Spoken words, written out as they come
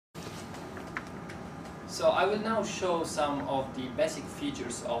So I will now show some of the basic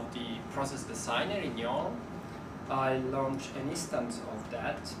features of the process designer in YAWL. I launch an instance of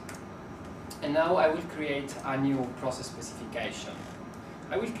that, and now I will create a new process specification.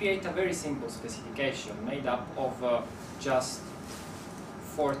 I will create a very simple specification made up of just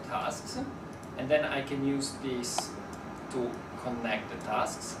 4 tasks, and then I can use this to connect the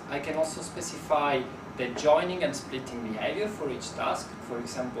tasks. I can also specify the joining and splitting behavior for each task. For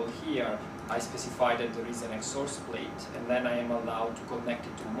example, here I specify that there is an XOR split, and then I am allowed to connect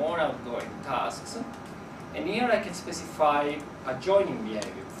it to more outgoing tasks. And here I can specify a joining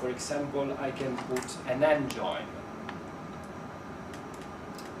behavior. For example, I can put an AND join.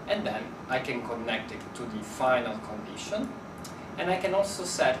 And then I can connect it to the final condition. And I can also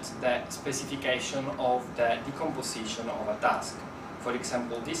set the specification of the decomposition of a task. For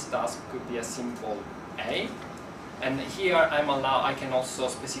example, this task could be a simple A. And here I can also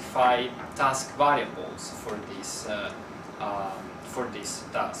specify task variables for this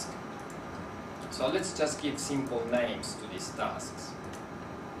task. So let's just give simple names to these tasks.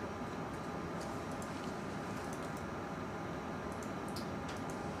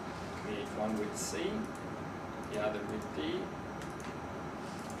 Create one with C, the other with D.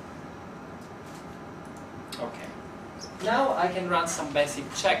 Okay. Now I can run some basic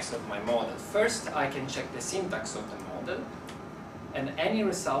checks of my model. First, I can check the syntax of the model, and any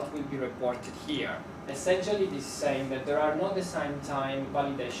result will be reported here. Essentially, this is saying that there are no design time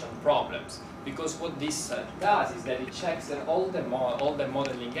validation problems, because what this does is that it checks that all the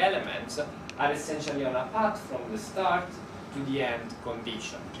modeling elements are essentially on a path from the start to the end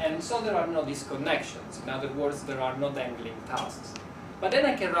condition. And so there are no disconnections. In other words, there are no dangling tasks. But then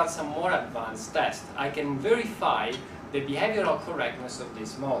I can run some more advanced tests. I can verify the behavioral correctness of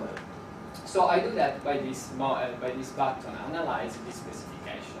this model. So I do that by this button, Analyze this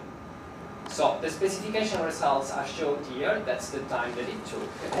specification. So the specification results are shown here. That's the time that it took.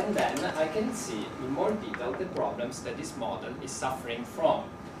 And then I can see in more detail the problems that this model is suffering from.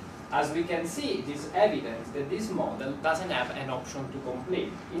 As we can see, it is evident that this model doesn't have an option to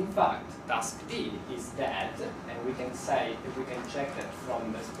complete. In fact, task D is dead, and we can say that we can check that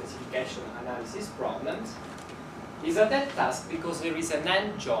from the specification analysis problems. Is a dead task because there is an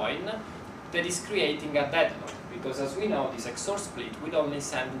AND join that is creating a deadlock. Because as we know, this XOR split will only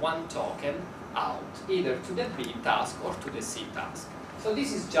send one token out, either to the B task or to the C task. So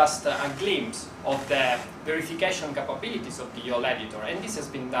this is just a glimpse of the verification capabilities of the YAWL editor, and this has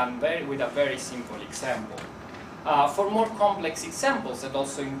been done with a very simple example. For more complex examples that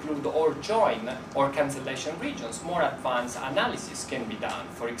also include OR join or cancellation regions, more advanced analysis can be done.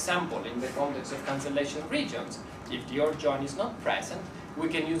 For example, in the context of cancellation regions, if the OR join is not present, we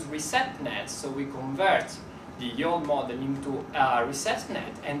can use reset net, so we convert the YAWL model into a reset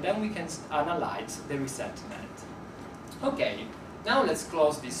net, and then we can analyze the reset net. Okay. Now let's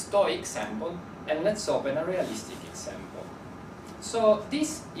close this toy example and let's open a realistic example. So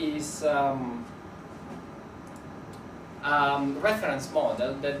this is a reference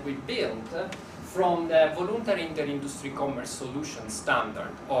model that we built from the Voluntary Inter-Industry Commerce Solution Standard,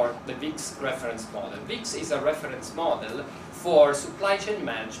 or the VIX reference model. VIX is a reference model for supply chain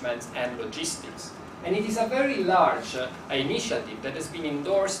management and logistics. And it is a very large initiative that has been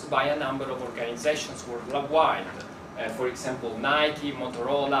endorsed by a number of organizations worldwide. For example, Nike,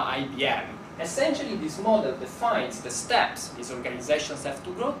 Motorola, IBM. Essentially, this model defines the steps these organizations have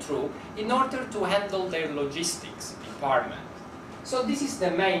to go through in order to handle their logistics department. So this is the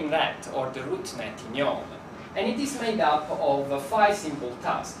main net, or the root net in YAWL. And it is made up of 5 simple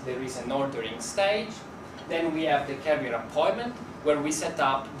tasks. There is an ordering stage, then we have the carrier appointment, where we set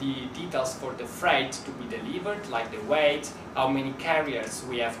up the details for the freight to be delivered, like the weight, how many carriers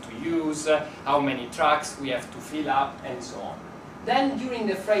we have to use, how many trucks we have to fill up, and so on. Then, during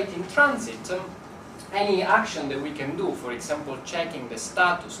the freight in transit, any action that we can do, for example, checking the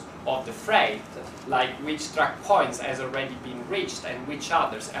status of the freight, like which truck points has already been reached and which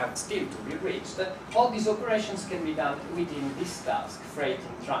others have still to be reached, all these operations can be done within this task, freight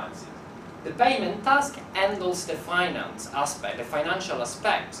in transit. The payment task handles the finance aspect, the financial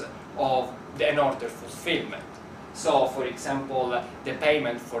aspects of an order fulfillment. So, for example, the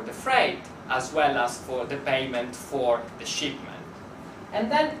payment for the freight, as well as for the payment for the shipment.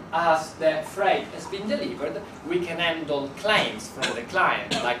 And then, as the freight has been delivered, we can handle claims from the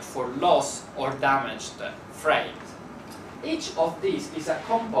client, like for loss or damaged freight. Each of these is a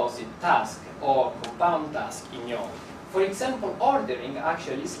composite task or compound task in YAWL. For example, ordering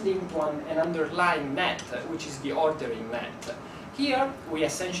actually is linked to an underlying net, which is the ordering net. Here, we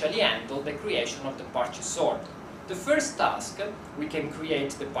essentially handle the creation of the purchase order. The first task, we can create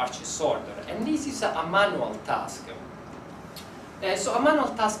the purchase order, and this is a manual task. So a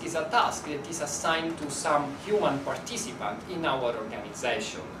manual task is a task that is assigned to some human participant in our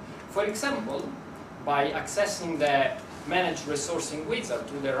organization. For example, by accessing the Manage Resourcing wizard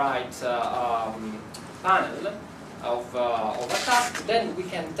to the right panel of a task, then we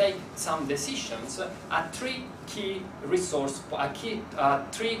can take some decisions at three key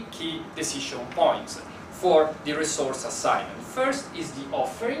decision points for the resource assignment. First is the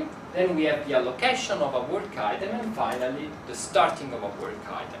offering, then we have the allocation of a work item, and finally the starting of a work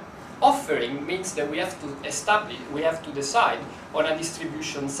item. Offering means that we have to decide on a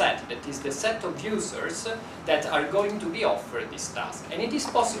distribution set, that is the set of users that are going to be offered this task. And it is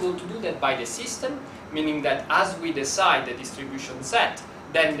possible to do that by the system, meaning that as we decide the distribution set,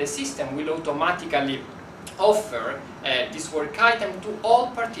 then the system will automatically offer this work item to all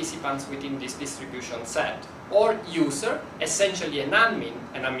participants within this distribution set. Or user, essentially an admin,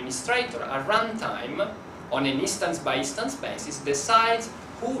 an administrator, at runtime, on an instance-by-instance basis, decides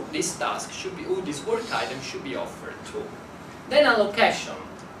who this task should be, who this work item should be offered to. Then allocation.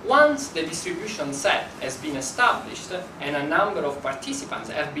 Once the distribution set has been established and a number of participants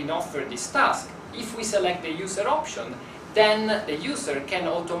have been offered this task, if we select the user option, then the user can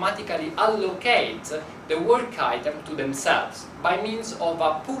automatically allocate the work item to themselves by means of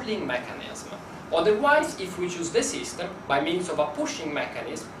a pooling mechanism. Otherwise, if we choose the system, by means of a pushing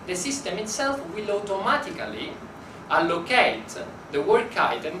mechanism, the system itself will automatically allocate the work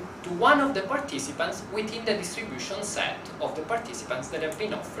item to one of the participants within the distribution set of the participants that have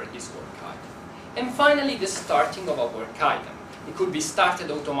been offered this work item. And finally, the starting of a work item. It could be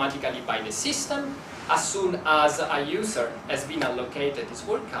started automatically by the system as soon as a user has been allocated this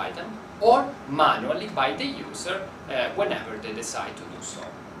work item, or manually by the user whenever they decide to do so.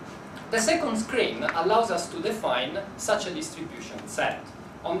 The second screen allows us to define such a distribution set.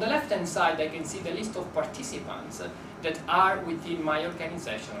 On the left-hand side, I can see the list of participants that are within my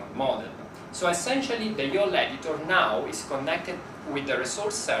organizational model. So essentially, the YAWL editor now is connected with the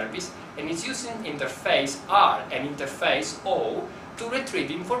resource service and is using interface R and interface O to retrieve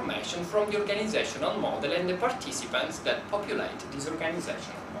information from the organizational model and the participants that populate this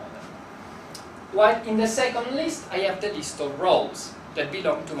organizational model. While in the second list, I have the list of roles that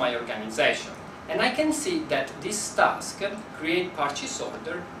belong to my organization. And I can see that this task, create purchase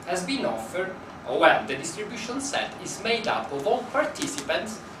order, has been offered, well, the distribution set is made up of all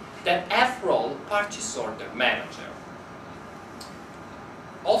participants that have role purchase order manager.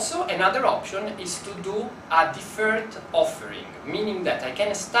 Also, another option is to do a deferred offering, meaning that I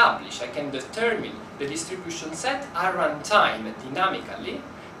can determine the distribution set at runtime dynamically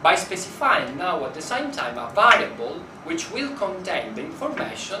by specifying now at the same time a variable which will contain the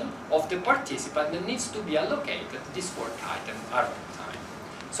information of the participant that needs to be allocated this work item at runtime.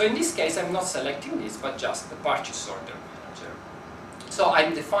 So in this case, I'm not selecting this, but just the purchase order manager. So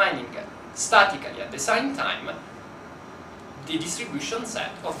I'm defining statically at the same time the distribution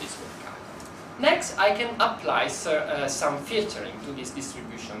set of this work item. Next, I can apply some filtering to this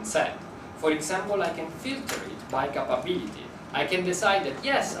distribution set. For example, I can filter it by capability. I can decide that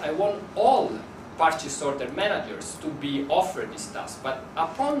yes, I want all purchase order managers to be offered this task, but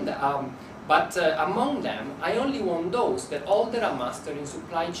among them, I only want those that hold a master in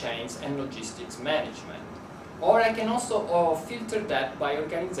supply chains and logistics management. Or I can also filter that by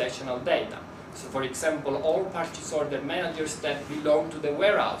organizational data. So for example, all purchase order managers that belong to the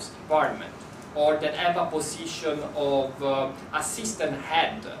warehouse department, or that have a position of assistant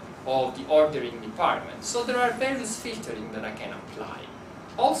head of the ordering department. So there are various filtering that I can apply.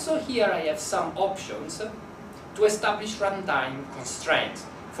 Also here I have some options to establish runtime constraints.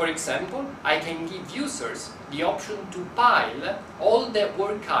 For example, I can give users the option to pile all the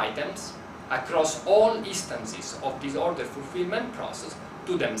work items across all instances of this order fulfillment process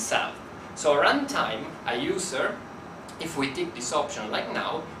to themselves. So at runtime, a user, if we tick this option like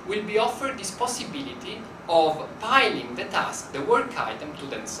now, will be offered this possibility of piling the task, the work item, to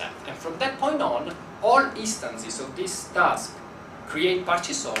themselves. And from that point on, all instances of this task, create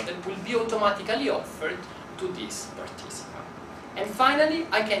purchase order, will be automatically offered to this participant. And finally,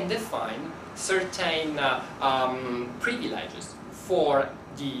 I can define certain privileges for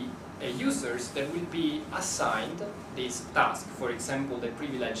the users that will be assigned this task. For example, the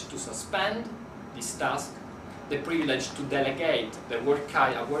privilege to suspend this task, the privilege to delegate a work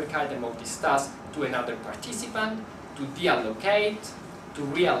item of this task to another participant, to deallocate, to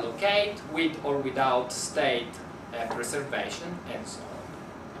reallocate with or without state preservation, and so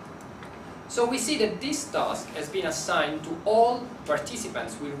on. So we see that this task has been assigned to all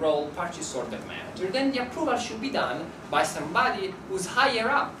participants with role purchase order manager. Then the approval should be done by somebody who's higher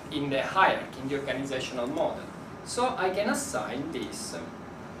up in the hierarchy, in the organizational model. So I can assign this.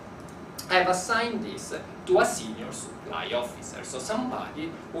 I've assigned this to a senior supply officer, so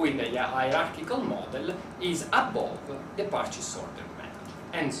somebody who in the hierarchical model is above the purchase order manager,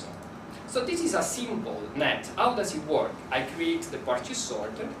 and so on. So this is a simple net. How does it work? I create the purchase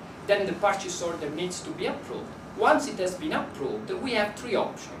order, then the purchase order needs to be approved. Once it has been approved, we have three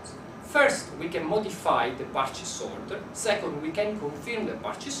options. First, we can modify the purchase order. Second, we can confirm the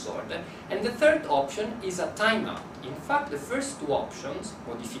purchase order. And the third option is a timeout. In fact, the first two options,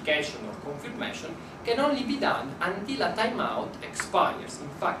 modification or confirmation, can only be done until a timeout expires. In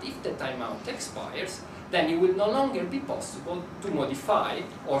fact, if the timeout expires, then it will no longer be possible to modify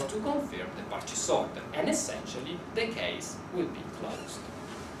or to confirm the purchase order. And essentially, the case will be closed.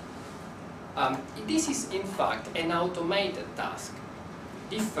 This is, in fact, an automated task,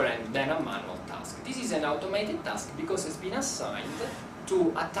 different than a manual task. This is an automated task because it's been assigned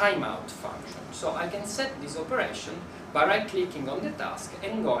to a timeout function. So I can set this operation by right-clicking on the task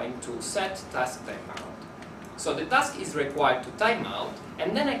and going to set task timeout. So the task is required to timeout,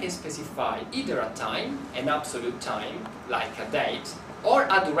 and then I can specify either a time, an absolute time, like a date, or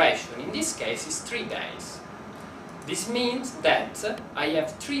a duration. In this case, it's 3 days. This means that I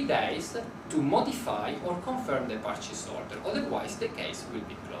have 3 days to modify or confirm the purchase order, otherwise the case will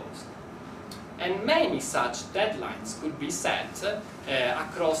be closed. And many such deadlines could be set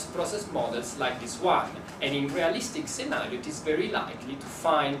across process models like this one, and in realistic scenario it is very likely to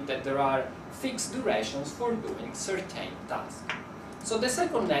find that there are fixed durations for doing certain tasks. So the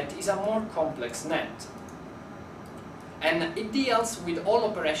second net is a more complex net, and it deals with all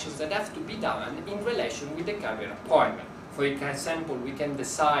operations that have to be done in relation with the carrier appointment. For example, we can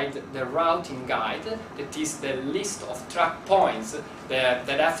decide the routing guide, that is the list of track points that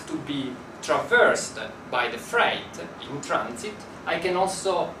have to be traversed by the freight in transit. I can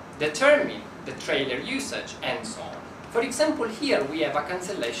also determine the trailer usage and so on. For example, here we have a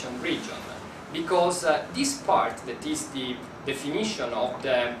cancellation region, because this part, that is the definition of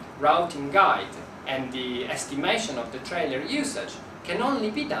the routing guide and the estimation of the trailer usage, can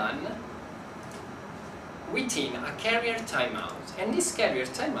only be done within a carrier timeout. And this carrier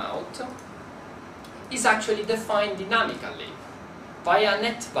timeout is actually defined dynamically by a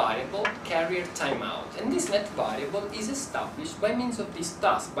net variable carrier timeout. And this net variable is established by means of this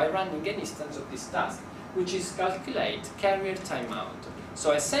task, by running an instance of this task, which is calculate carrier timeout.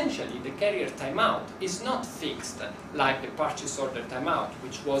 So essentially the carrier timeout is not fixed like the purchase order timeout,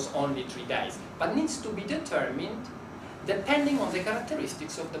 which was only 3 days, but needs to be determined depending on the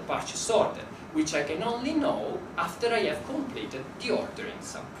characteristics of the purchase order, which I can only know after I have completed the ordering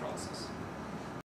sub-process.